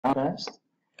first.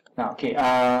 Now, okay,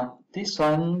 this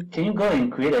one, can you go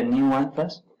and create a new one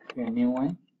first? Create a new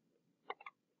one.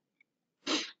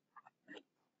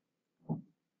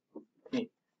 Okay.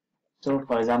 So,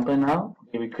 for example, now,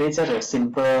 okay, we create such a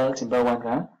simple one,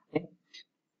 huh? Okay.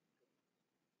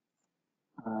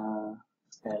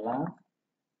 Stella.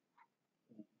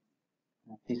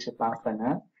 这是8分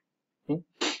啊 ，okay,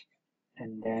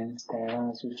 and then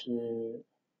Stella 就是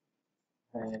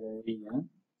Valerie 啊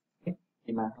 ，OK，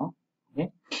 对吗？好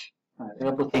 ，OK， 这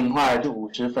个不听话就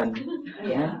50分，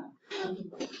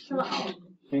这么好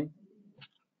 ，OK，sorry，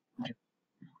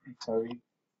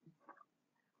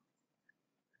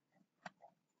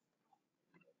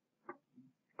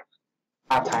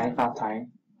 发财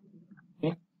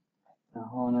 ，OK， 然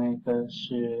后那个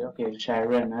是 OK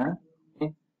Sharon 啊。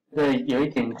这个有一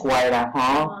点乖啦，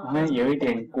哈，我们有一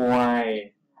点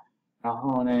乖，然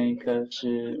后那个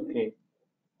是 OK，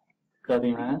 个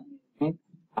对吗？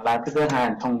好啦，这个还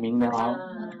很聪明的哦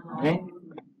 ，OK，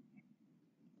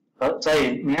 所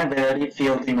以你看 very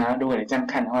feel 对吗？如果你这样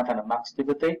看的话，它的 marks 对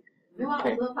不对？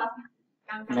对，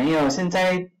没有，现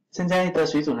在的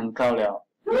水准很高了，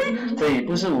对，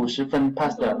不是50分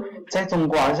pass 的，在中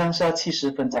国好像是要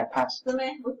70分才 pass，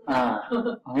 啊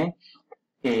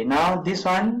 ，OK。Okay, now this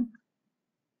one.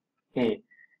 Okay,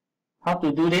 how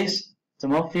to do this? 怎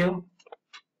么 fill?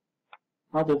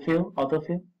 How to fill? Auto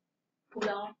fill? Pull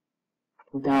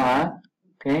down,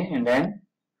 okay, and then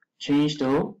change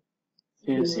to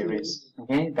fill series.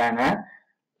 Okay, done,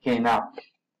 Okay, now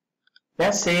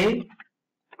let's say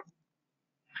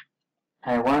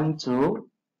I want to,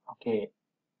 okay,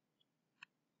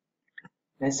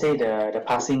 let's say the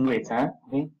passing rate,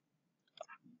 okay.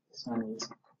 This one is.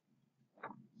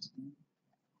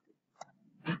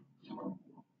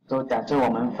 So 假设我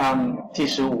们放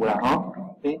75了哦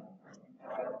 ，OK，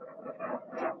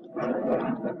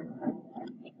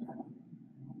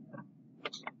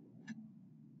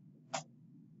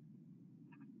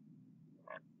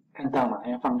 看到吗？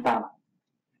要放大吗？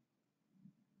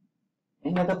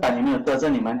那个板有没有遮着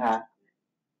你们哈？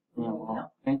没有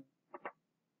哦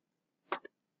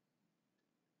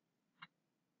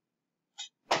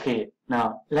 ，OK。Okay,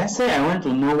 now let's say I want to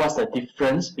know what's the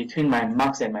difference between my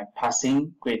marks and my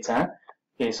passing grades,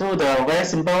 Okay, so the very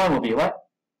simple one will be what?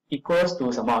 Equals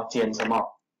to 什么减什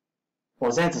么？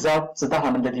我现在只是要知道它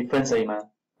们的 difference 而已嘛，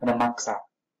它的 marks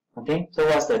Okay, so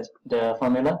what's the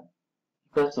formula?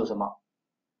 Equals to 什么？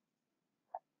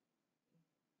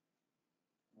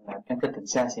那个等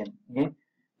下先 ，Okay.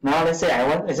 Now let's say I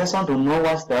just want to know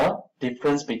what's the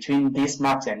difference between these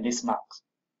marks and these marks.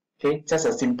 Okay, just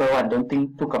a simple one. Don't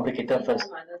think too complicated first.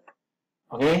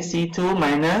 Okay, C2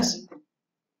 minus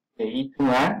E2,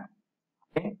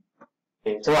 Okay.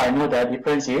 Okay, so I know the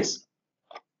difference is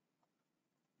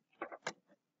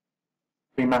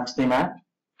 3 marks,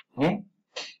 Okay.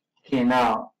 Okay,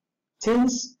 now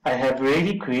since I have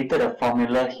already created a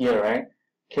formula here, right?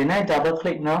 Can I double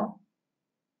click now?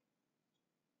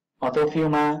 Autofill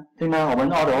吗？对吗？我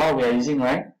们 all the while we are using,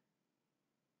 right?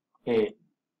 Okay.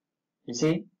 You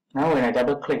see? Now when I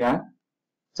double click,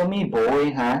 这么不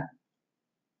会哈？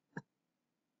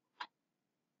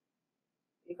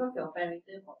 Because your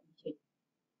parameter for each.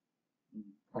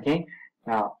 Okay.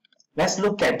 Now let's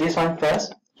look at this one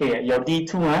first. Okay, your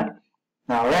D2,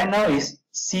 Now right now is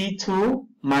C2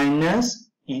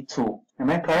 minus E2. Am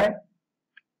I correct?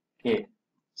 Okay.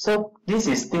 So this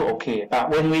is still okay, but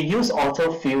when we use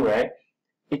autofill, right?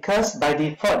 Because by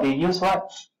default they use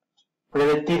what?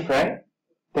 Relative, right?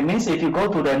 That means if you go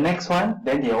to the next one,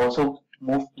 then they also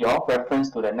move your reference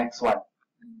to the next one.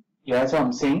 You understand what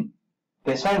I'm saying?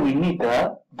 That's why we need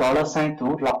the $sign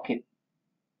to lock it.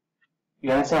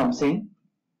 You understand what I'm saying?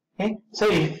 Okay, so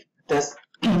if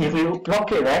we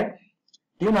lock it, right?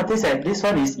 Do you notice that this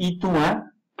one is E2,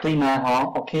 对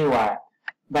吗？Okay, what?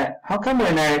 But how come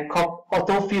when I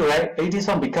autofill, right? This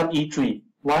one become E3?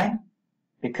 Why?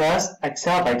 Because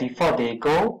Excel by default they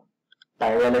go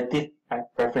by relative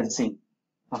referencing.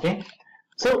 Okay,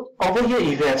 so over here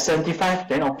if you have 75,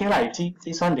 then okay lah. You see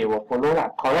this one they will follow lah,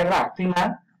 correct lah, 对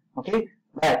吗？ Okay,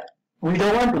 but we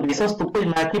don't want to be so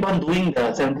stupid, keep on doing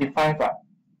the 75.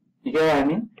 You get what I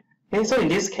mean? Okay, so in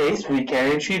this case, we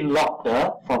can actually lock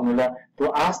the formula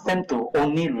to ask them to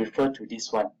only refer to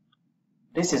this one.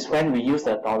 This is when we use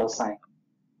the $sign.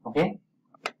 Okay?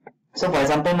 So for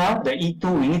example now, the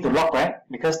E2 we need to lock, right?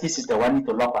 Because this is the one need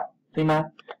to lock, right? 对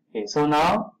吗? Okay, so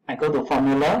now I go to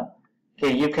formula.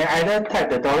 Okay, you can either type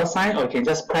the $sign or you can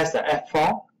just press the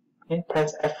F4. Okay,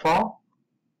 press F4.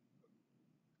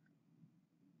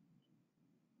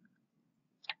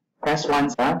 Press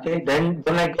once, okay, then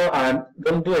don't let go,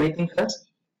 don't do anything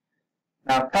first.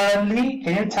 Now currently,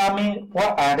 can you tell me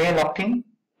what are they locking?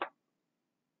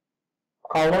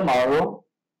 Column or row?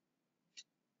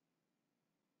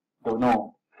 Don't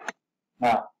know.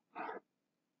 Now,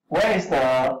 where is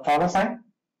the dollar sign?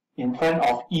 In front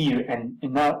of E and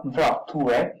in front of 2,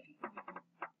 right?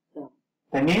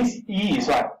 That means E is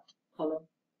what? Column.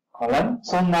 Column.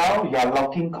 So now you are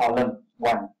locking column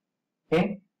 1.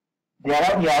 Okay? The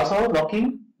other one you are also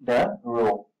locking the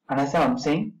row. Understand what I'm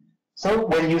saying? So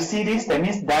when you see this, that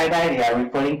means they are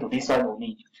referring to this one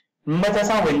only. Remember just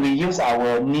now when we use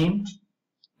our name,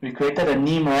 we created a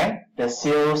name, right? The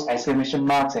sales, exclamation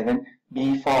marks, and then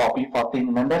B4 or B14.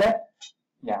 Remember that?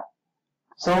 Yeah.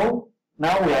 So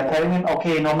now we are telling him,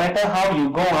 okay, no matter how you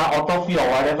go, autofill or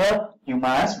whatever, you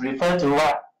must refer to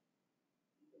what?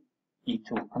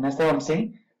 E2. Understand what I'm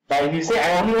saying? But if you say,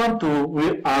 I only want to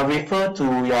refer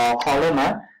to your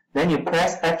column, then you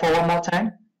press F4 one more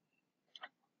time.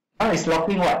 Now it's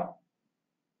locking what?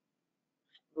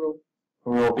 Row.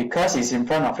 Row, because it's in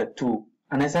front of the 2.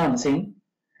 Understand what I'm saying?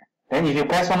 Then if you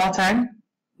press one more time,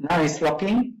 now it's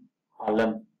locking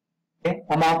column. Okay,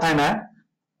 one more time,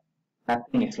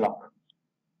 nothing is locked.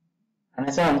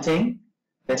 Understand what I'm saying?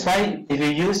 That's why if you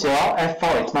use your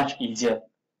F4, it's much easier.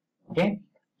 Okay,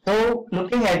 so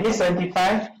looking at this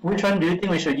 75, which one do you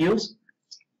think we should use?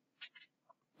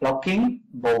 Locking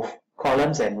both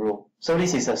columns and row. So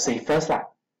this is the safest lah.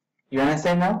 You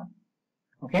understand now?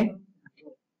 Okay?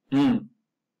 So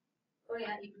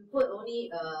yeah, if you put only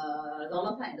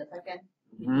dollar sign at the second,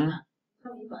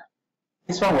 how many what?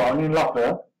 This one will only lock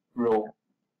the row.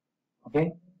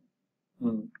 Okay?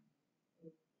 Lock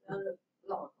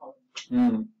a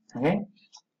column. Okay?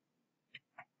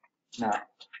 Now,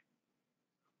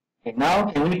 okay, now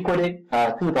can we put it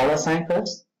 $2 sign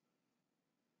first?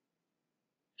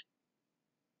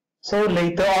 So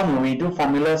later on when we do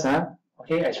formulas,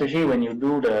 okay, especially when you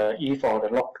do the if or the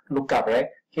lookup, right?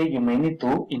 Okay, you may need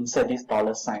to insert this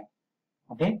dollar sign.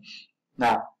 Okay?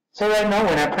 Now, so right now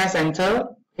when I press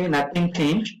enter, okay, nothing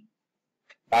changed.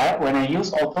 But when I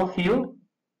use autofill,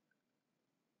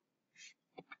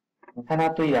 你看它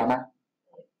对了吗?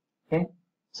 Okay?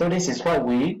 So this is what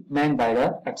we meant by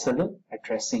the absolute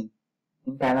addressing.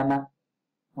 明白了吗?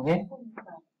 Okay?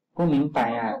 不明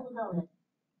白啊?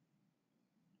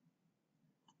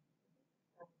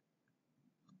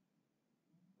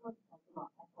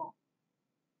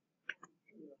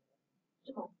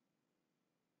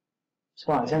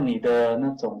 So 好像你的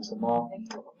那种什么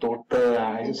total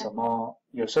还是什么，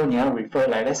有时候你要 refer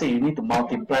来 let's say you need to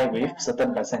multiply with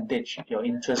certain percentage your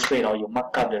interest rate or you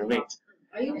mark up the rate.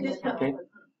 Okay?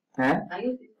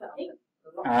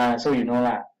 So you know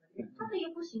啦。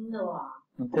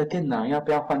你的电脑要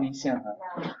不要换一下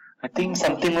I think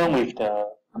something wrong with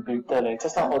the computer 嘞，这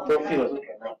上 autofill 是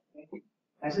可能。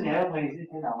还是你要用回你自己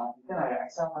电脑吗？你电脑有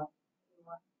Excel 吗？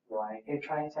有啊，你可以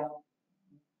try 一下咯。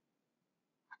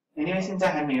因为现在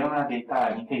还没有那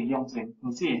data， 你可以用先，你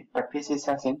自己 practice 一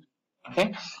下先。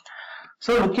Okay?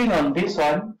 So looking on this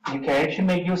one, you can actually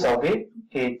make use of it,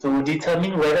 okay, to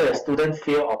determine whether a student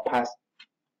fail or pass.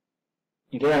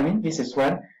 You get what I mean? This is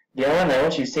one. The other one, like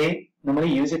what you say, normally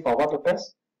you use it for what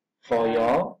purpose? For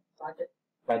your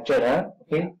budget,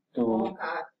 okay? To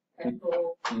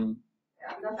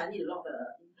because I need to log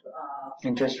the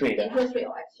interest rate. Interest rate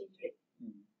or exchange rate.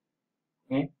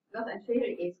 Okay? Because exchange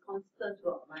rate is constant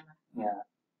throughout the month. Yeah.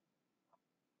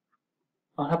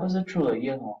 哦，它不是 through a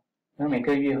year 哦，那每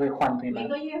个月会换对吗？每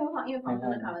个月会换，因为放的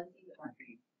currency 的关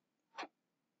系。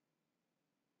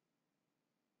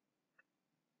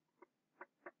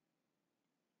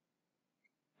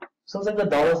所以这个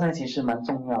dollar sign 其实蛮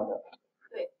重要的。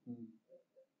对。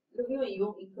因为你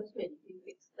用 interest rate 你可以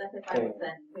fix， 但是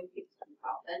 5% 你会 fix 很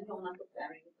好，但用那个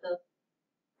parameter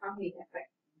它会 affect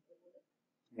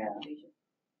你的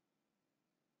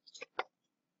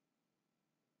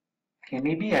calculation。Okay,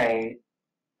 maybe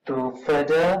to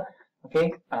further,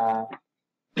 okay,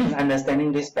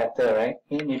 understanding this better, right?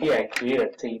 Okay, maybe I create a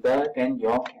table, then you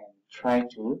all can try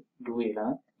to do it,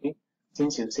 okay?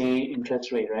 Since you say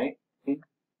interest rate, right? Okay,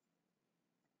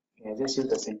 just use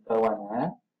the simple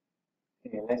one,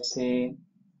 Okay, let's say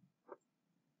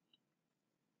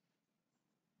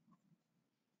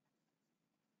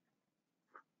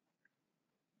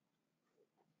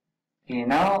okay,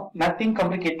 now nothing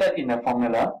complicated in the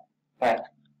formula,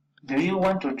 but do you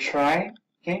want to try,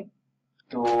 okay,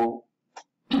 to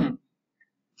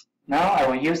now I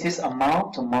will use this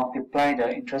amount to multiply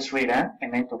the interest rate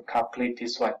and then to calculate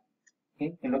this one.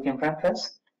 Okay, you look in front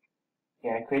first.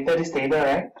 Okay, I created this table,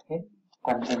 right? Okay,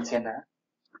 关键先okay,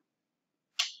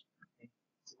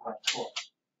 关错。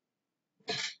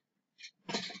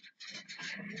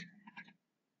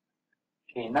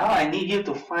Okay, now I need you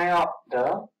to find out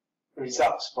the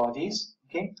results for this.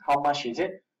 Okay, how much is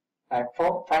it?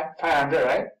 500,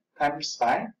 right? Times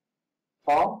by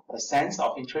 4%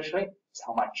 of interest rate is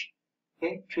how much?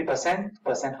 Okay, 3%,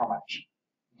 2% how much?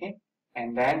 Okay,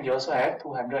 and then you also have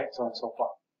 200 and so on and so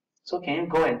forth. So can you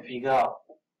go and figure out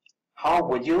how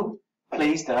would you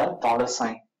place the dollar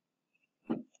sign?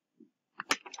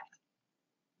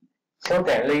 So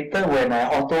that later when I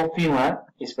autofill,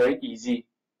 it's very easy.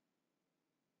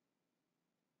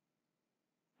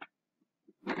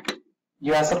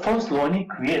 You are supposed to only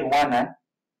create one.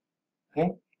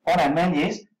 Okay, what I meant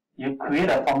is you create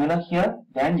a formula here,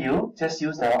 then you just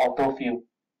use the autofill.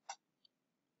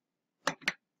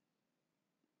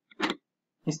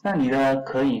 那你的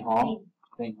可以哦，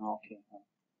可以哦 ，OK 哦。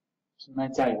现在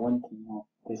这样有问题哦，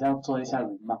等一下要做一下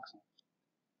remarks。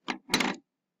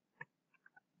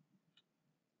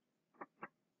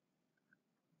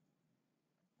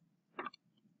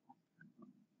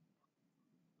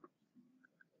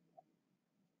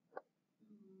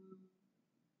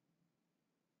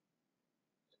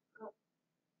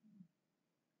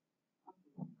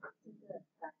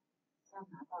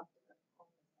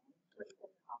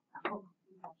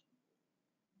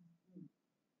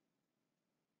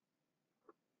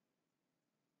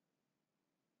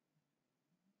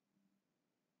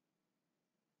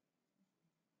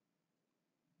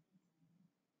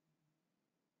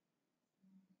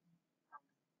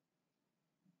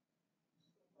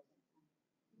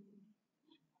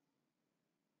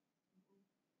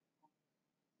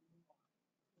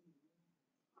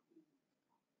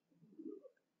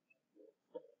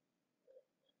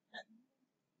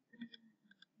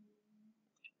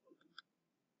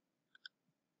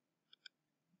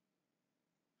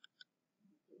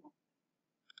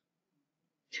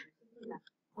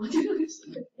我这个是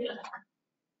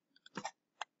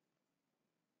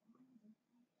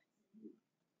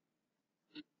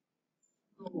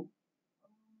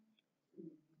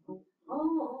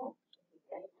哦，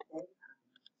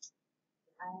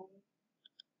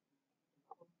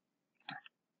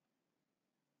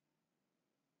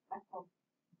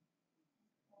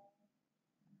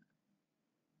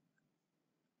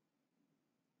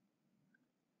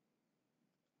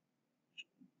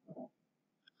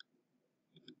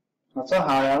我做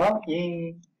好了咯，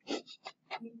耶！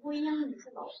你不一样，你是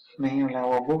老师。没有啦，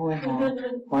我不会哦，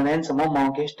我连什么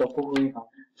mortgage 都不会哦。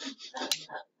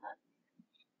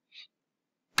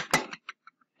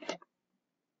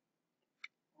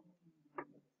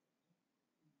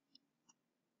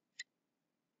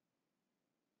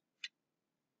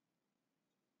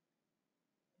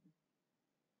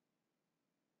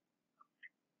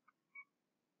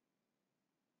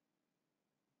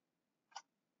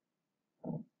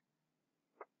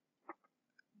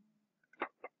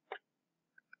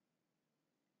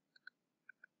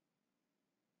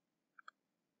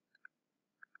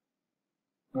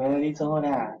喂，你做好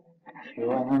啦？有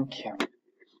啊，很强。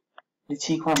你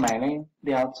试看卖咧，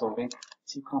你要做咧，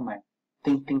试看卖，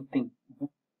叮叮叮。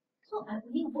So I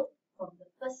only work from the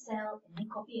first cell and then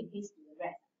copy and paste to the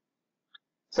rest.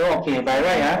 So okay, by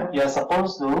right, you are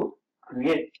supposed to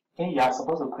create. Okay, you are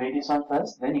supposed to create this one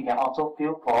first. Then you can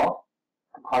autofill for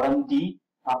the column D.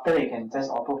 After you can just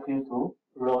autofill to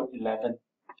row 11.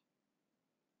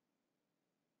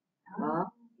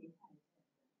 啊。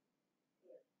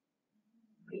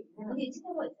OK，这个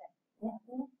我也在。这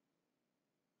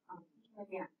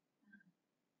样。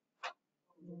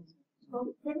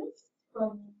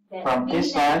From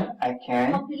this one, I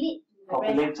can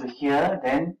populate to here.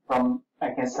 Then from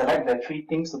I can select the three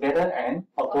things together and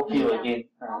autofill again.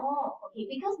 Oh, okay.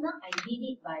 Because now I did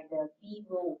it by the B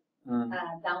row,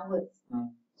 downwards.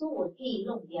 So 我可以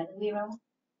弄 the other way round.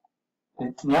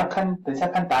 你要看，等一下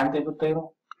看答案对不对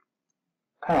咯？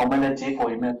看我们的结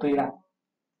果有没有对啦。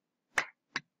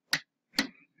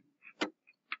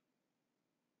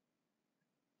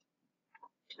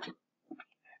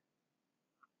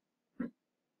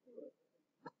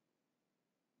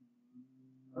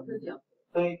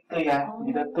对对呀，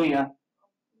你的对呀。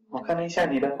我看了一下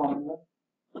你的方面。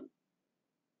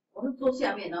我是做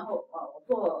下面，然后我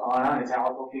做。哦，然后你才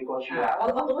autofill过去啊。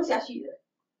我做下去的。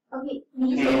Okay,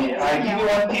 I give you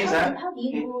one tips,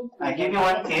 I give you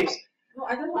one tips. No,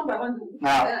 I just one by one do.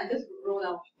 Now, then I just roll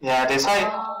down. Yeah, that's why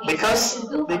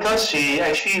because she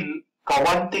actually got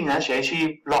one thing, she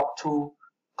actually blocked two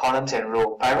columns and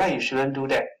row. By right, you shouldn't do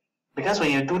that because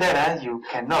when you do that, you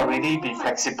cannot really be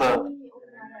flexible.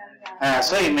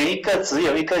 所以每一个只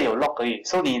有一个有 lock 而已，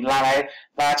所以你拉来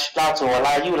拉左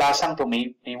拉右拉上都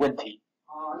没问题。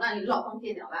哦，那你 lock 方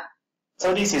便了啦。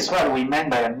So this is what we meant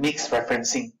by a mixed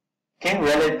referencing. Okay,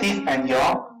 relative and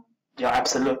your your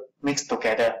absolute mix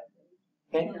together.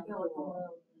 Okay?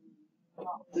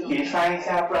 自己刷一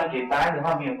下，不然给答案的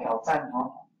话没有挑战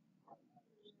哦。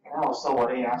然后我收我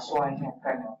的牙刷一下，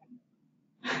看哦。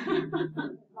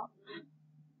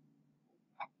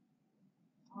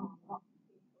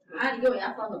啊，你给我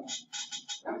牙刷什么？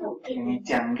给你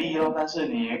奖励哦，但是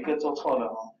你有一个做错了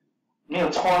哦，没有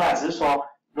错啦，只是说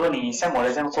如果你像我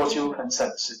的这样做就很省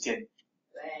时间。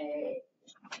对，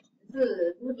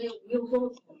是没有说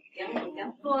怎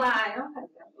样做啦，然后很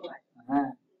怎样做来。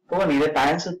嗯，不过你的答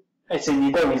案是，而且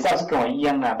你的 result 是跟我一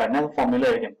样的，但那个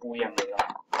formula 有点不一样的啦。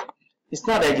It's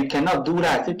not that you cannot do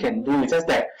that, you can do. It's just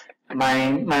that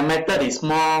my method is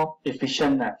more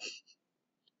efficient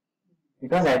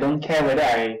because I don't care whether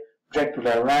I drag to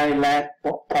the right, left,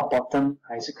 top, bottom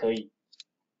还是可以。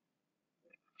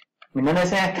你们呢？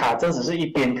现在卡这只是一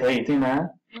边可以，对吗？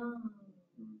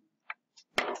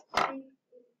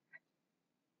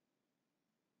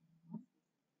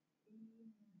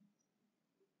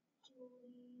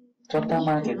做到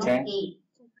吗，姐姐？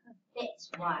 That's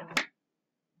one.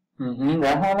 嗯哼，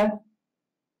然后呢？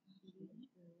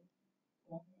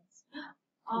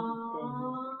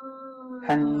哦。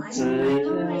汉字。I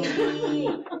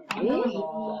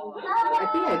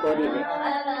think I got it.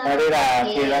 对啦，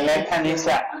给人来看一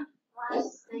下。哇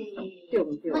塞，对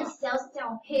不对？我小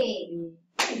小配，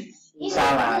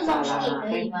沙拉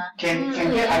可以吗？ Can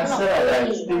get answer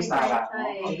or still 沙拉？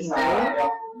沙拉。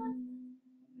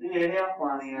你也要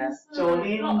看呢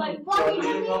，Jolin 我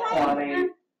看呢。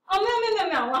哦，没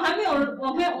有，我还没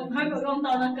有用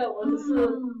到那个，我只是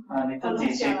啊，你自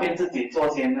己随便自己做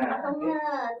先啊。懂了，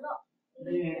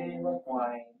你我看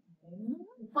呢。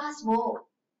pass 我。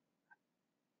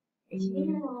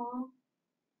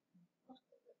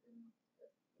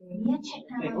你要 check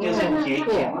他吗？就是结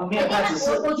果，没有，他只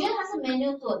是。我觉得他是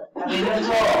manual 做的。manual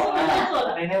做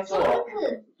，manual 做。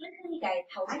那个你改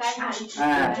头开嘛？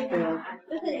啊。你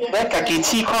你自己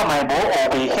试看咪冇學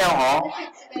未曉嗬？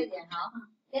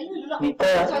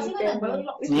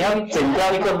你要整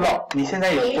掉一個 lock， 你現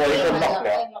在有多一個 lock 了。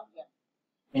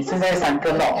你現在3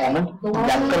個 lock， 我們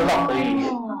2個 lock 而已。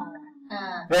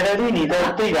Valerie 你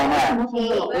的對了嘛？我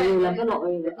有2個 lock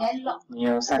而已。你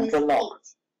有3個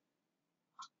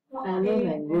lock。Allen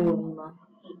and Roon 嗎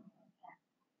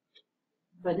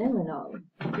 ？But then when I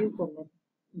do from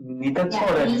你的錯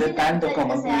了，你的答案都跟我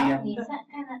們不一樣。你看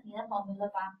你的 formula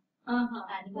吧。好。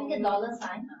你放一個 dollar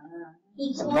sign。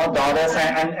什麼 dollar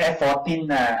sign 按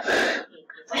F14 啊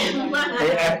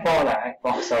？F4 啦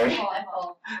 ，F4 sorry。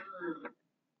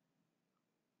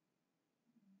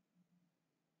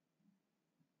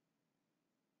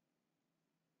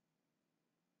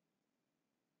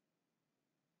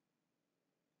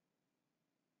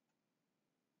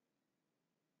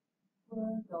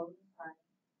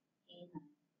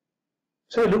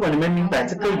所以如果你们明白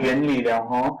这个原理了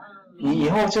哦，你以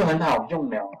后就很好用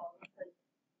了。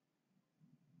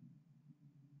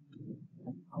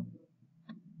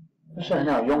不是很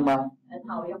好用吗？很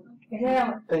好用。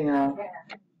对呀。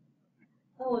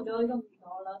那我就用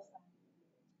dollar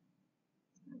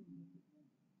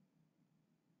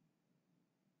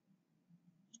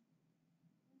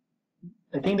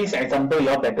sign。I think this example you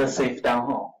all better save down,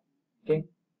 huh? Okay.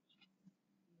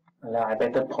 I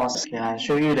better pause. Okay, I'll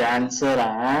show you the answer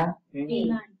lah.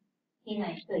 Okay.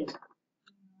 对。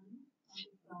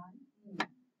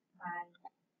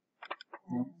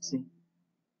See.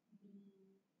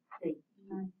 对。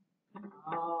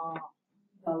哦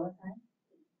，dollar sign。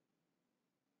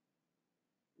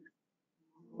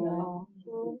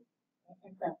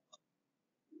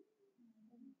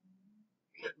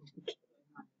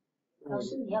老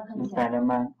师，你要看一下。明白了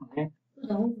吗 ？Okay. 不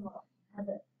懂为什么他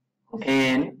的。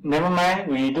Okay, never mind.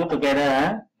 We do together,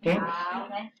 huh? Okay.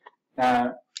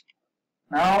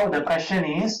 Now the question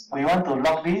is, we want to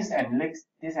log this and list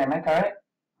this. Am I correct?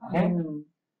 Okay.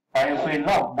 But if we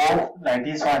log both like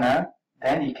this one,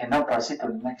 then you cannot proceed to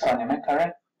the next one. Am I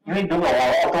correct? 因为如果我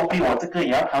auto fill 我这个也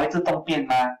要它会自动变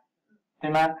吗？对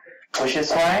吗 ？Which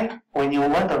is why when you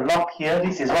want to log here,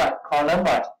 this is what column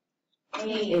what?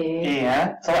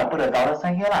 A, so I put a dollar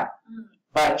sign here lah.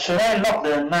 But should I log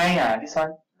the 9 this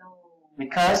one?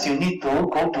 Because you need to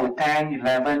go to 10,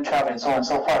 11, 12 and so on and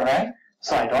so forth, right?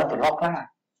 So I don't want to log lah.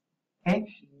 Okay.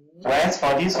 Whereas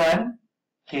for this one,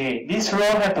 okay, this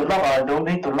row have to log or don't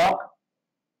need to log?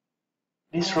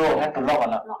 This row have to log or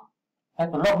not?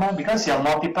 Have to log now because your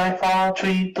multiply 4,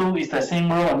 3, 2 is the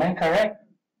same row, am I correct?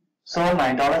 So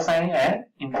my dollar sign at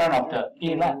in front of the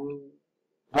A lah.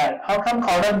 But how come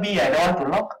column B I don't want to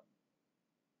log?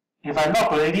 If I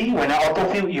log already, when I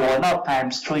autofill, it will not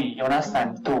times 3, it will not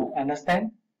times 2.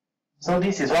 Understand? So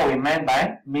this is what we meant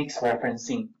by mixed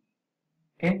referencing.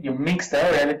 Okay, you mix the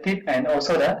relative and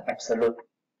also the absolute.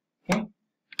 Okay.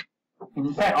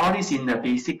 In fact, all this in the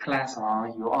basic class,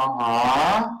 you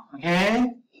all,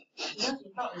 okay? Because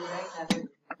you thought you were very clever.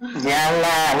 Yeah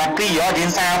lah, luckily you all didn't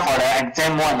sign up for the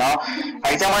exam one,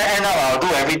 Exam one end up I'll do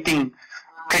everything.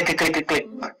 Click, click, click, click, click.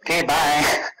 Okay, bye.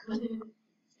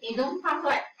 You don't pass,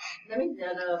 right? That means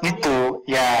the Need to,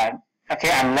 yeah.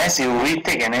 Okay, unless you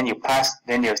retake and then you pass,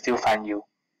 then they'll still find you.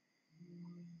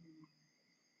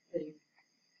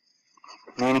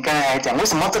 你刚才还讲为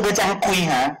什么这个这样贵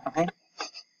哈 ？Okay.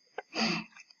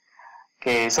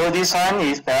 Okay, so this one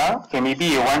is the, okay, maybe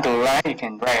you want to write, you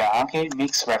can write, okay,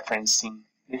 mix referencing.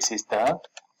 This is the,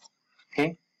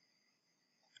 okay,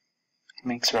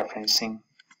 mix referencing.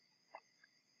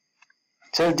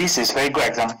 So this is very good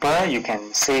example, you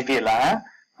can save it lah,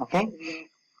 okay.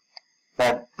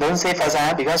 But don't save first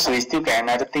because we still got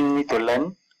another thing need to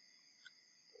learn.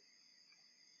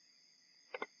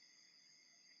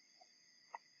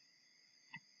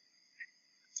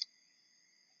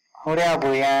 Hold up,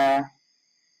 boya.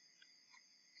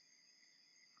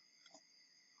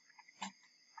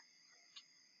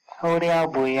 Hold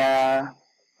up, boya.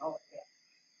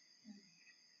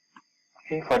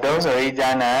 Okay, for those already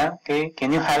done, okay,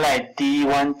 can you highlight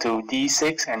D1 to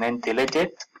D6 and then delete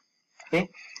it?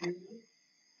 Okay.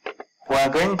 We are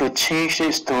going to change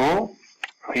this to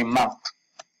remark.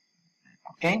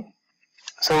 Okay.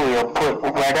 So we will put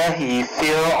whether he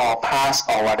failed or passed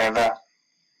or whatever.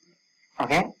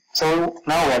 Okay. So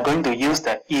now we are going to use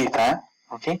the if.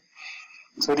 Okay.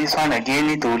 So this one again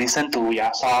need to listen to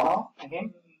Yasha. Okay.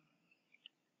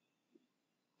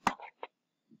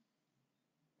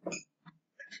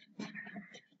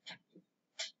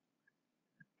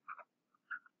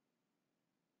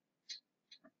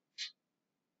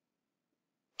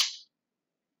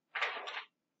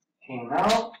 Okay,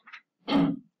 now,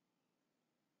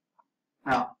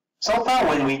 so far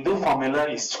when we do formula,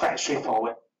 it's quite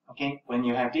straightforward. Okay, when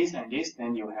you have this and this,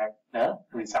 then you have the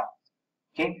result.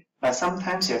 Okay, but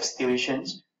sometimes you have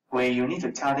situations where you need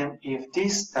to tell them if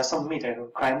this doesn't meet the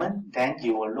requirement, then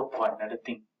you will look for another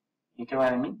thing. You get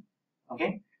what I mean?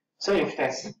 Okay, so if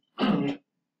there's, if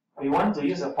we want to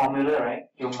use a formula, right,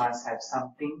 you must have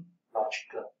something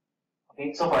logical.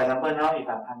 Okay, so for example, now if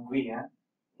I'm hungry,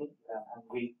 if I'm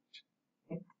hungry,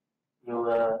 you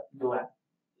will do it.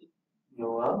 You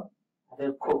will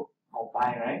either cook or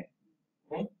buy, right?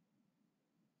 Okay.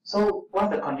 So what's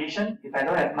the condition? If I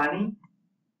don't have money,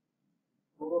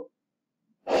 you're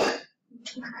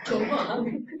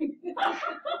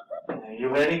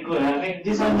very good. Okay.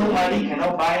 This one no money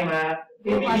cannot buy, ma.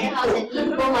 Go mother house and eat.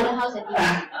 Go mother house and eat.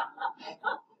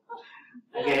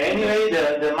 Okay. Anyway,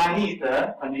 the money is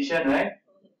the condition, right?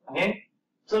 Okay.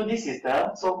 So this is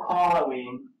the so-called what we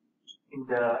in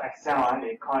the Excel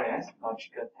they call it as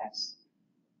logical test.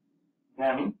 You know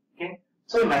what I mean? Okay.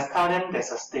 So you must tell them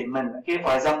there's a statement. Okay.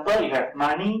 For example, you have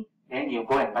money, then you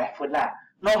go and buy food lah.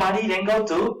 No money, then go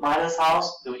to mother's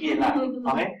house to eat lah.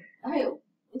 Okay. 还有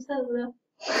instant noodle.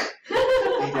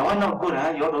 That one not good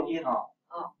you all don't eat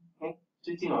Okay.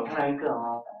 最近我看到一个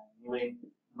因为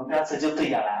我们不要吃就对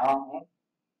了啦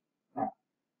Okay.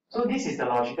 So this is the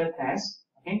logical test.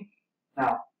 Okay.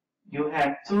 Now you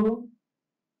have two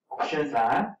options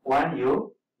lah. One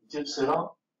you 就吃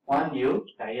咯 ，one you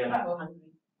diet lah.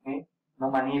 Okay. No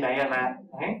money diet lah.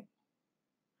 Okay.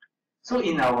 So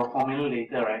in our formula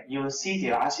later, right, you will see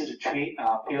they'll ask you to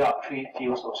fill out three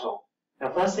fields also. The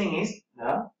first thing is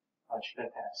the logical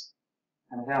test.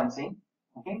 Understand what I'm saying?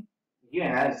 Okay. Give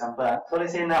another example. So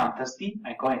let's say now I'm thirsty,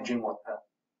 I go and drink water.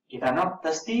 If I'm not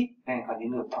thirsty, then I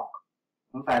continue to talk.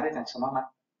 明白在讲什么吗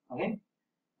Okay.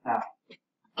 Now,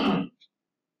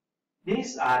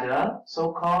 these are the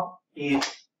so-called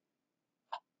if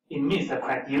it meets the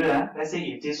criteria. Let's say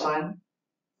if this one,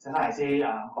 just now I say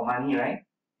for money, right?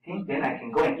 Okay, then I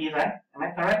can go and eat, right? Am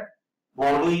I correct? 我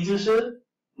类就是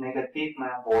negative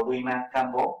嘛，我类嘛，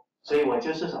干我，所以我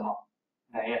就是什么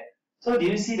diet. So do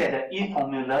you see that the if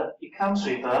formula it comes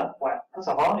with a what? First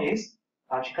of all is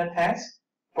logical test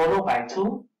followed by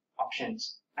two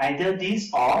options, either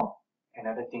this or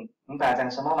another thing. 明白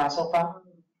讲什么吗 so far?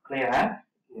 Clear, huh?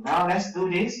 Okay, now let's do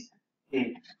this.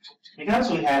 Okay. Because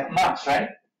we have marks, right?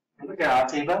 Look at our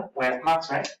table. We have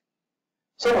marks, right?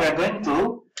 So we are going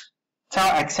to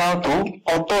tell Excel to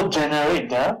auto-generate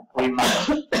the remarks.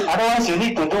 Otherwise, you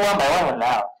need to do one by one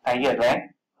now. Tired, right?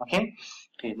 Okay.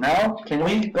 Okay. Now, can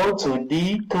we go to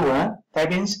D2? That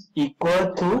means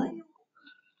equal to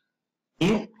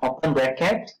if open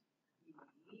bracket.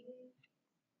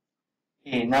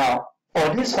 Okay. Now, for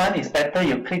this one, it's better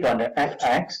you click on the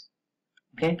FX.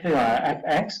 Okay. Click on the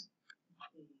FX.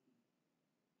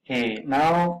 Okay.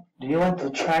 Now Do you want to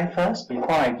try first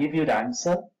before I give you the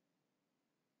answer?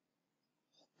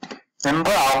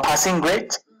 Remember our passing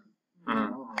grade?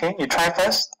 Okay, you try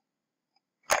first.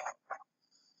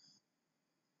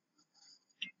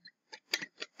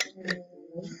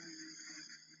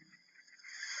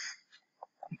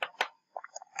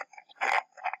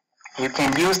 You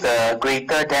can use the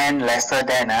greater than, lesser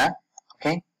than,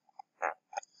 okay?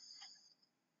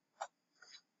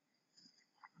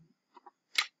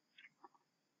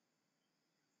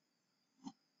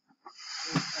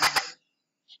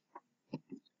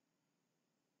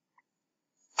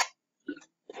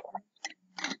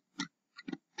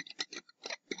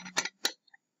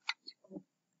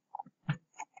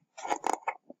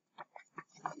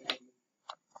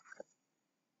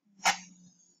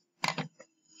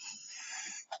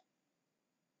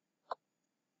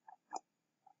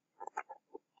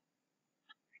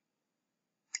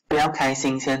不要开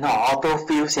心先auto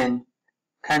fill 先，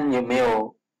看有没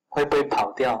有会不会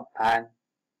跑掉答案。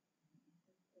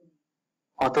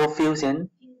auto fill 先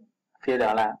fill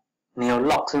了啦，你有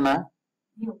lock 是吗？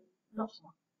你有 lock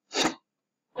吗？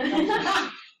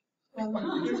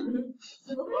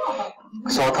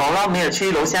手头咯，没有去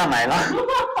楼下买咯。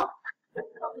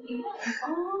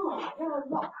要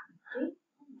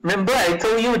lock。Remember I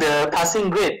told you the passing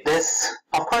grade. There's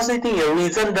of course 一定有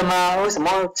reason 的嘛？为什么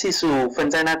75分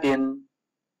在那边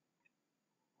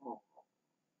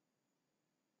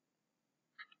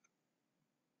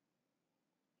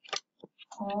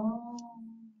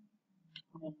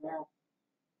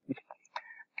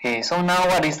？Okay, so now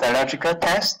what is the logical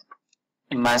test?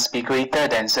 It must be greater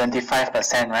than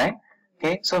 75%, right?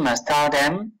 Okay, so you must tell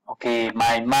them, okay,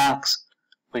 my marks,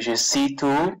 which is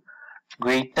C2,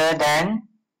 greater than,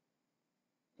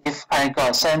 if I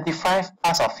got 75,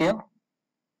 pass or fail?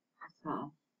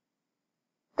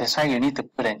 That's why you need to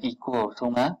put an equal,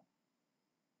 so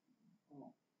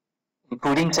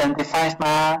including 75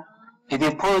 ma. If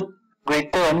you put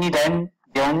greater only, then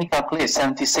they only calculate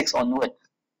 76 onward.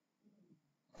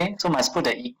 Okay, so must put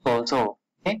the equal, so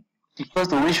okay, equals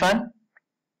to which one?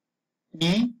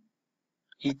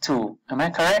 E2, am I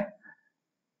correct?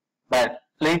 But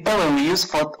later when we use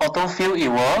for autofill, it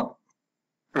will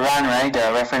run, right, the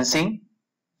referencing.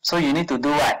 So you need to do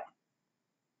what?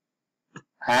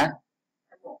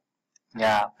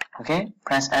 Yeah, okay,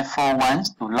 press F4 once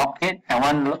to lock it, and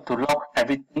one to lock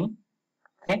everything.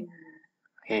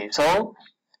 Okay, so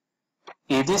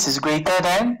if this is greater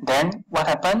than, then what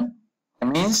happened? It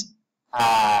means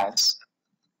pass.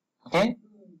 Okay,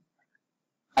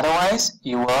 otherwise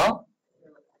you will.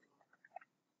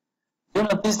 You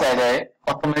notice that it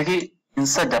automatically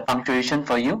insert the punctuation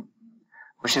for you,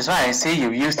 which is why I say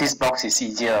you use this box is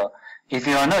easier. If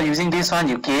you are not using this one,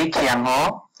 you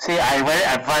say I very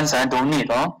advanced, I don't need,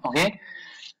 okay?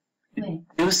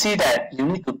 You see that you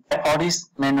need to type all this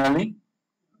manually.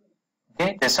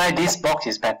 Okay, that's why this box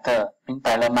is better.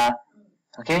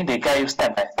 Okay, they guide you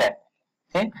step by step.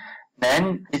 Okay,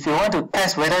 then if you want to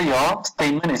test whether your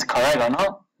statement is correct or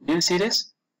not, do you see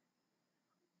this?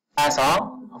 Pass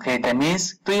all. Okay, that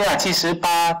means 对啊78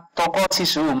多过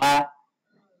75吗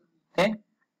Okay.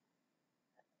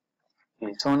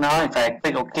 Okay, so now if I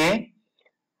click OK,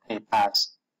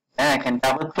 pass. Then I can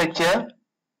double click here.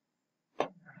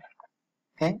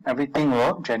 Okay, everything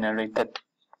will generated.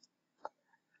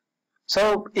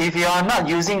 So if you are not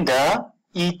using the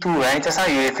E2, right? Just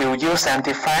like if you use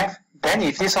 75, then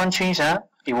if this one change,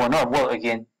 it will not work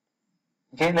again.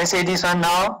 Okay, let's say this one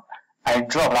now I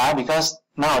drop because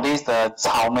nowadays the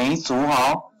草莓族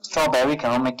strawberry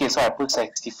cannot make it, so I put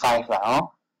 65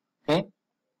 Okay.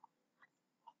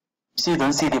 You see,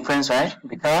 don't see difference, right?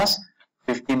 Because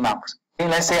 15 marks. Okay,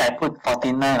 let's say I put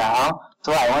 49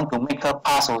 so I want to make her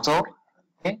pass also.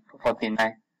 Okay,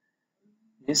 49.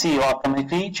 You see, you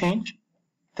automatically change.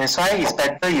 That's why it's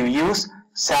better you use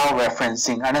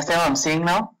self-referencing. Understand what I'm saying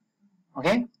now?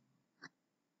 Okay.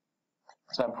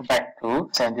 So I put back to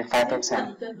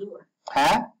 75%.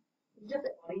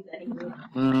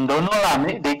 Don't know lah.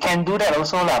 They can do that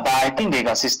also lah, but I think they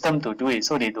got system to do it,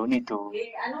 so they don't need to.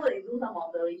 I know they do some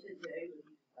observations.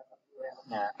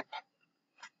 Yeah.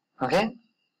 Okay.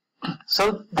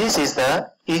 So this is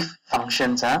the if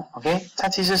functions okay， 它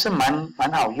其实是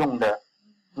蛮好用的，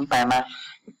明白吗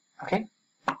 ？Okay。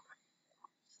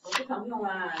我不常用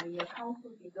啊，你有康复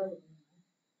几个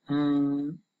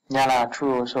？yeah lah,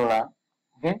 true also lah.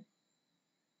 Okay.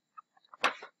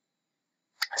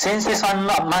 Since this one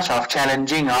not much of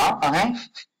challenging, okay,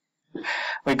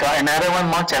 we got another one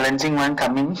more challenging one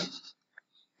coming.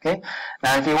 Okay,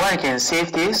 now if you want, you can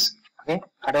save this. Okay,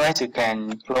 otherwise you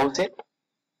can close it.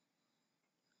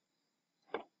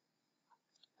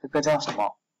 这个叫什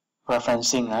么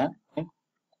referencing.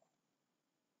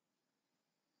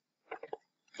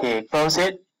 Okay, close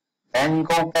it. Then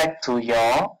go back to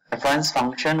your advanced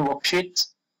function worksheet.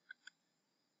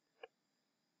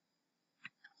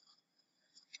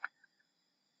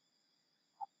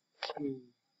 Okay.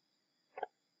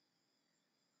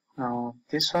 Now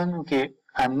this one, okay,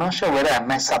 I'm not sure whether I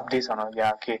messed up this or not.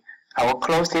 Yeah, okay. I will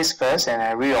close this first and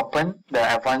I reopen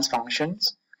the advanced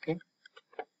functions. Okay.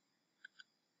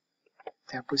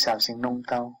 这样不小心弄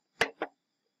到。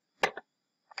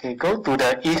Okay, go to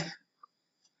the if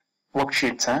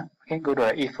worksheets. Okay, go to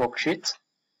the if worksheet.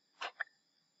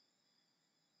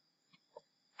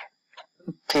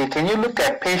 Okay, can you look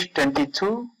at page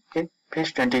 22? Okay,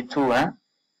 page 22.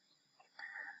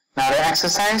 Now the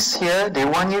exercise here, they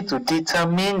want you to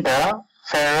determine the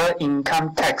fairer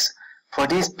income tax for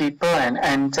these people and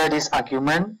enter this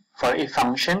argument for a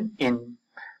function in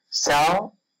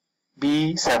cell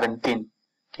B17.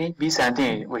 Okay,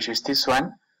 B17, which is this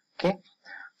one. Okay,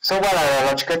 so what are the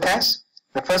logical tests?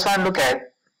 The first one, look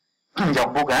at your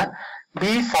book.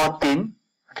 B14,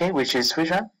 okay, which is which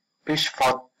one?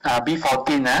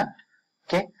 B14,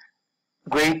 okay,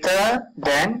 greater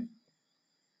than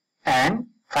and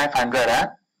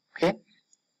 500, okay,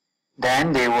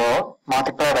 then they will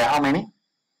multiply by how many?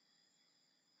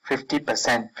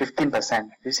 50%, 15%.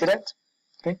 You see that?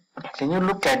 Okay, can you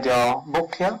look at your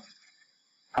book here?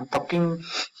 I'm talking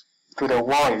to the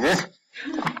wall, is it?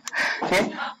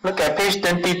 Okay, look at page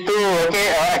 22,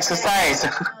 okay, our exercise.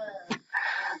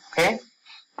 Okay,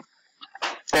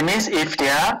 that means if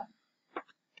their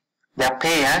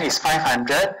pay is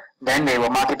 500, then they will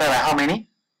multiply by how many?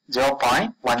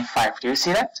 0.15. Do you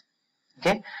see that?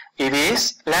 Okay, if it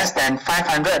is less than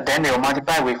 500, then they will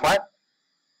multiply with what?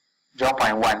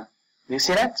 0.1. Do you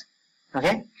see that?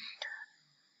 Okay,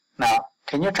 now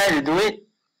can you try to do it?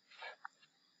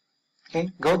 Okay,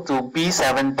 go to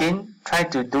B17, try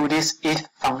to do these if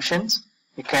functions.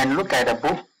 You can look at the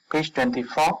book, page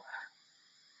 24.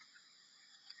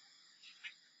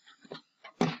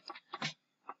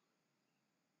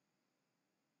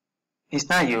 It's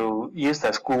not you use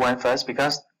the school one first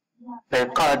because the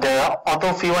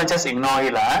autofill one, just ignore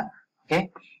it lah. Okay.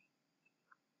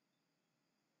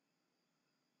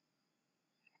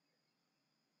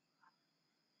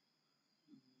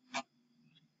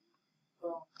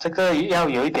 这个要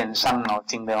有一点伤脑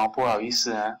筋的哦，不好意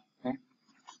思啊。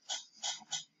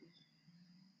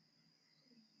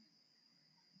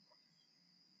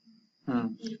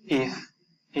if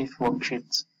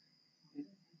worksheets，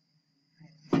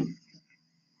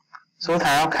 所以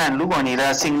他要看，如果你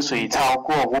的薪水超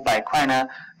过500块呢，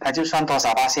他就算多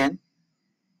少%？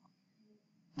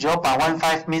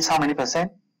 0.15 means how many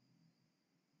percent？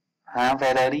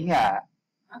 Valerie 啊。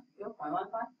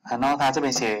然后他这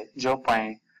边写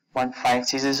 0.15，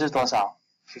 其实是多少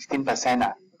 ？15%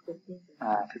 啊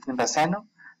，15% 哦。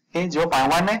OK，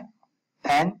 0.1 呢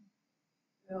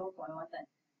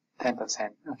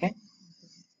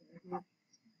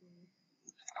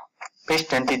 ？10。10%。OK。Page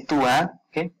 22 啊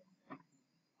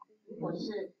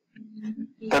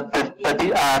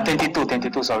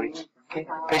 ，OK。22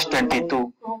 sorry。OK，Page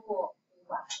 22。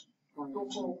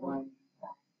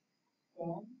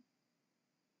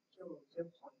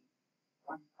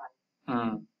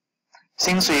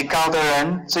薪水高的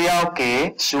人就要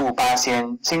给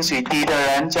15%，薪水低的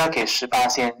人就要给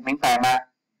10%，明白吗？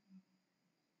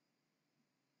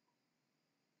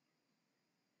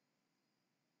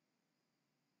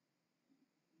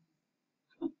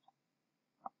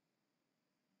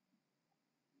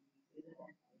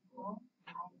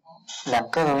两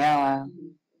个都要啊。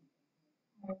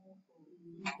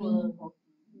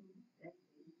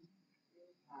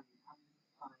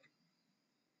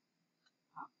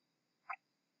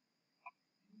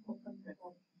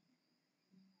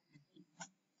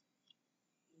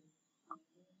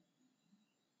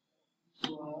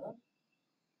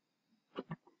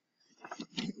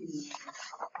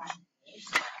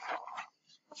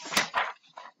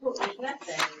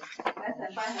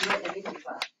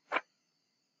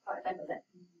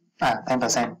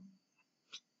10%.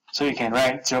 So you can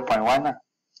write 0.1.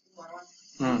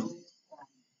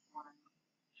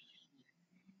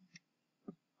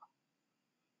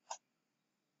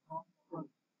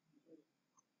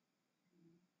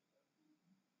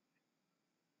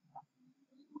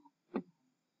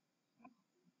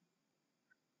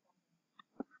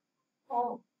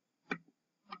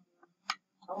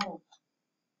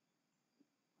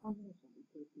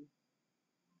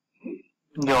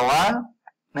 Your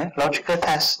logical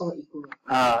test.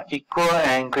 Equal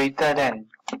and greater than.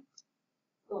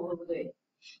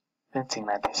 那进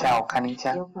来，等下我看一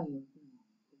下。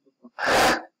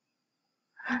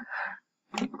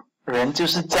人就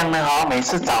是这样的哈，每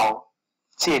次找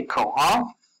借口哈。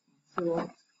是哦。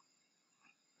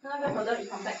那个 further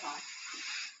income tax 啊？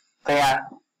对呀、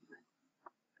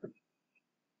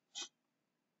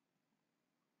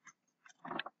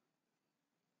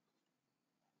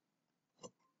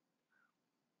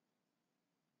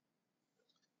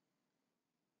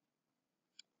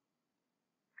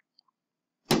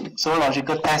所以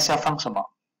logical test 要放什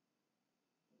么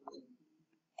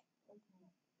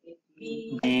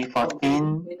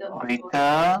 ？B14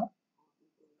 greater，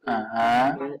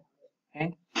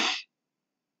 OK，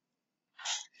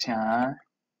 想啊，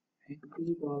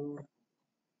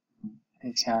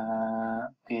等一下，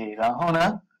对，然后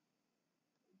呢？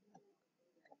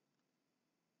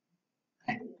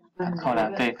扣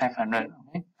了，对，500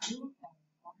 ，OK，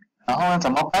 然后呢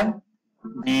怎么办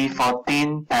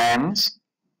 ？B14 times，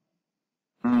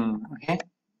 OK，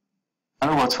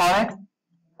 如果错呢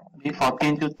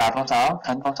 ？B14 就打多少？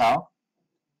乘多少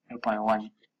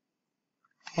 ？6.1，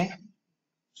 OK，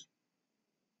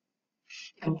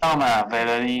 听到吗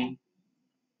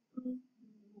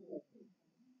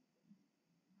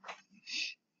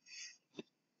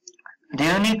 ？Valerie。Do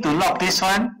you need to log this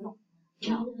one?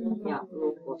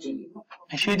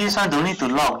 Actually, this one don't need to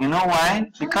log. You know why?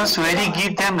 Because we already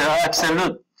give them the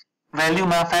absolute value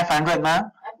嘛 500 嘛。I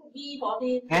put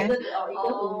B14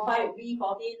 equal to 5,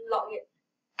 B14 log it.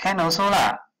 Can also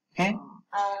lah. Okay.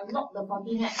 Not the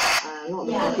 14 right? Not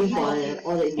the 14 for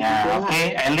all the individual Yeah.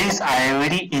 Okay. At least I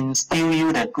already instill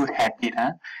you the good habit.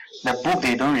 The book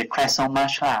they don't request so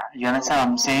much lah. You understand what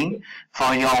I'm saying?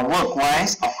 For your work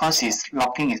wise, of course, is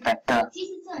logging is better. 其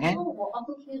实这样，如果我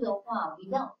auto fill 的话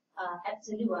 ，without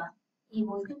absolute 啊， it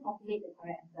will still populate the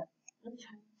correct answer.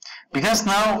 Because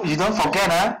now you don't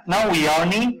forget, now we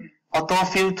only auto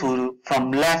fill to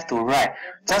from left to right.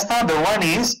 Just now the one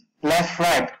is left,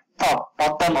 right, top,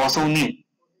 bottom also need.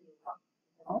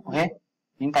 Okay,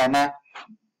 明白嗎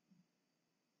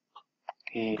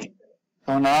Okay,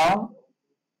 so now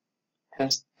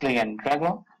just click and drag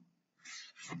咯，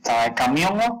就係咁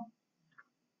樣咯。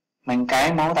明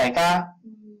解冇大家？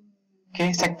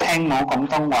 Okay， 識聽冇廣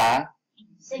東話？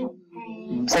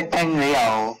唔識聽你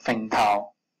又揈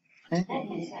頭。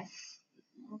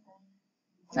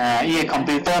依個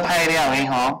computer 批了你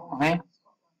嗬 ，OK？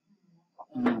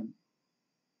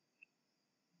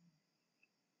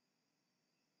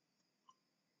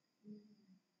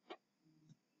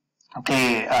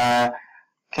 Okay,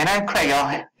 can I crack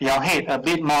your head a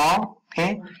bit more?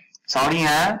 Okay, sorry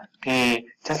Okay,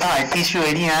 just now I teach you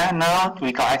already now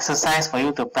we got exercise for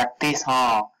you to practice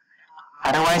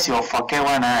Otherwise you'll forget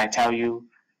one I tell you.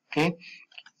 Okay,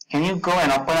 can you go and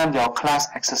open up your class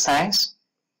exercise?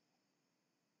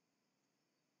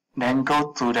 Then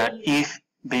go to the if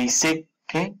basic.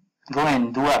 Okay, go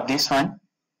and do up this one.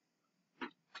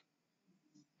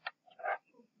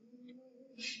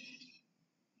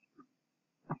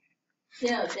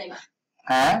 Same.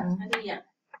 啊？还是一样。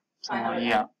什么一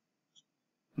样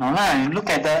 ？No lah,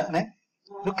 look at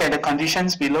the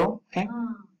conditions below. Okay.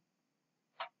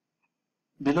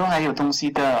 Below 还有东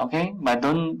西的 ，OK， but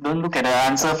don't look at the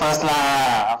answer first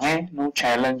啦 ，OK， no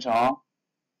challenge 哦。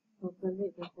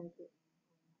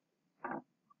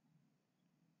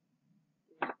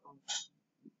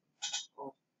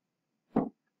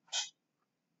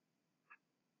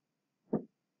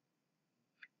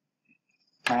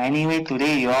Anyway,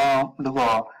 today 如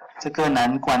果这个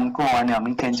难关过完了，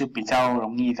明天就比较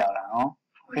容易了啦哦。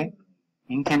OK，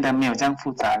 明天的没有这样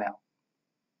复杂了。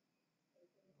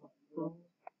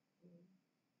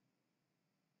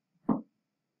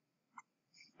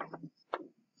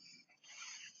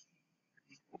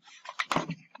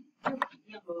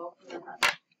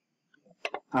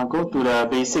I'll go to the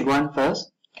basic one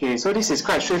first. Okay, so this is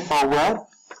quite straightforward.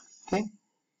 Okay,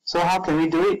 so how can we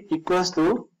do it? Equals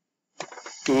to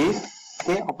if,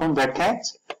 okay, open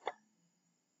brackets.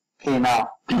 Okay, now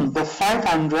the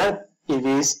 500, it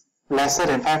is lesser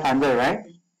than 500, right?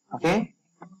 Okay,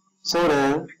 so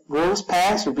the rows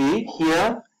pairs will be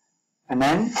here, and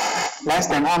then less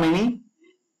than how many?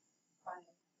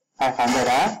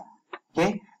 500,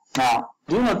 Okay, now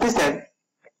do you notice that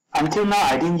until now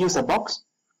I didn't use a box?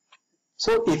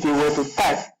 So if you were to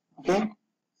type, okay,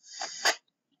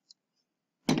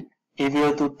 if you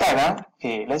were to type,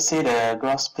 okay, let's say the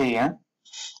gross pay,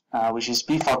 which is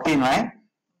B14, right?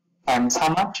 Times how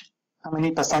much? How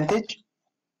many percentage?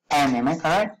 10, am I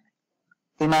correct?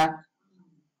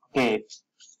 Okay,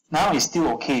 now it's still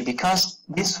okay because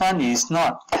this one is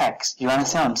not tax. You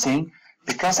understand what I'm saying?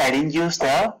 Because I didn't use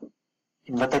the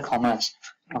inverted commas.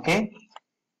 Okay?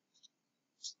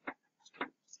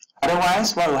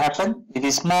 Otherwise, what will happen? If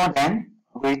it's more than,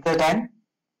 greater than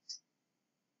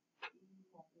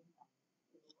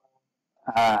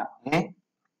OK，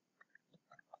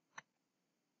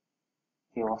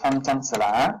 OK， 我放这样子了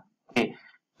啊。OK，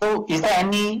 so is there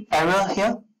any error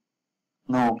here?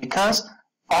 No, because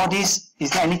all this,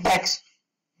 is there any text?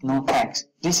 No text.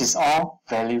 This is all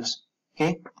values.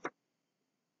 Okay,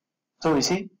 so you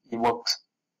see, it works.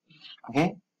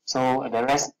 Okay, so the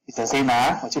rest is the same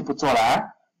我就不做了啊。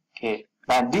Okay,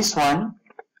 but this one,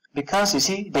 because you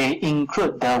see, they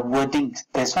include the wording.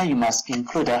 That's why you must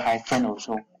include the hyphen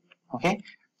also. Okay,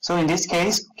 so in this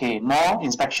case, okay, more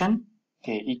inspection,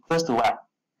 okay, equals to what?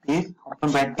 If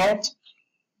open bracket,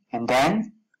 and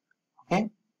then, okay,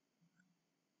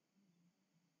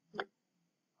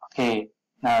 okay,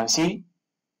 now you see,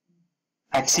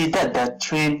 exceeded the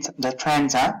trends,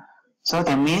 so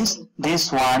that means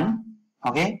this one,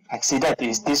 okay, exceeded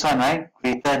is this one, right?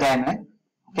 Greater than, right?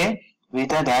 Okay,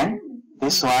 greater than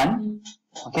this one,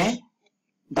 okay,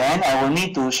 then I will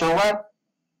need to show what?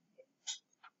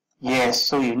 Yes,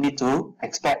 so you need to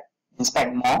inspect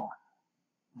more,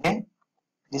 okay,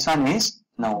 this one is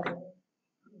no,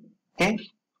 okay,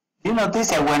 you notice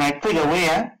that when I click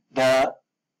away, the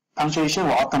punctuation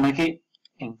will automatically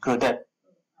included.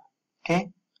 Okay,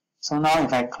 so now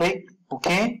if I click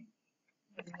OK,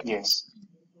 yes,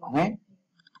 okay.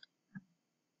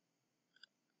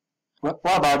 What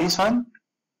about this one?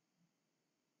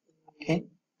 Okay,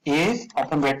 if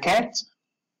open bracket,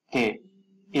 okay,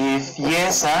 if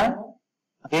yes,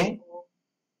 okay,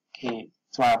 okay,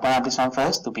 so I open up this one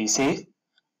first to be safe.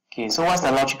 Okay, so what's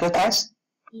the logical test?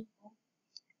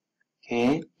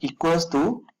 Okay, equals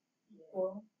to,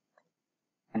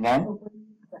 and then,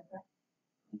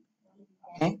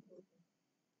 okay,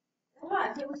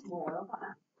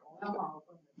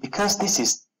 because this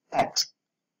is text,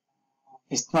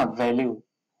 it's not value.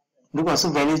 如果是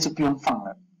value 就不用放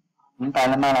了，明白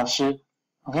了吗，老师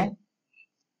 ？Okay,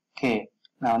 okay.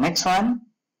 Now next one.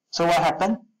 So what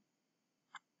happened?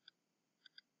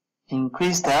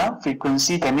 Increase the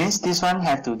frequency. That means this one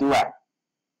have to do what?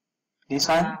 This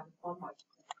one.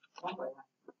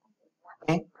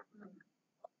 Okay.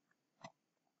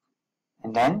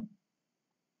 And then,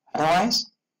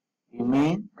 otherwise, you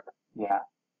mean, yeah.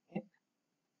 Okay.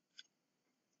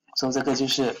 So 这个就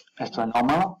是 as per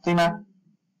normal， 对吗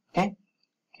 ？Okay.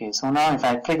 Okay. So now if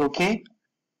I click OK，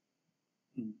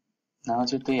 然後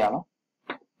就對了咯。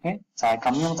Okay， 就係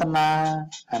咁樣啫嘛，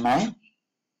係咪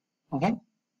 ？OK。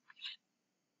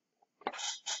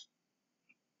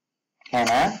係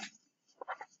咪？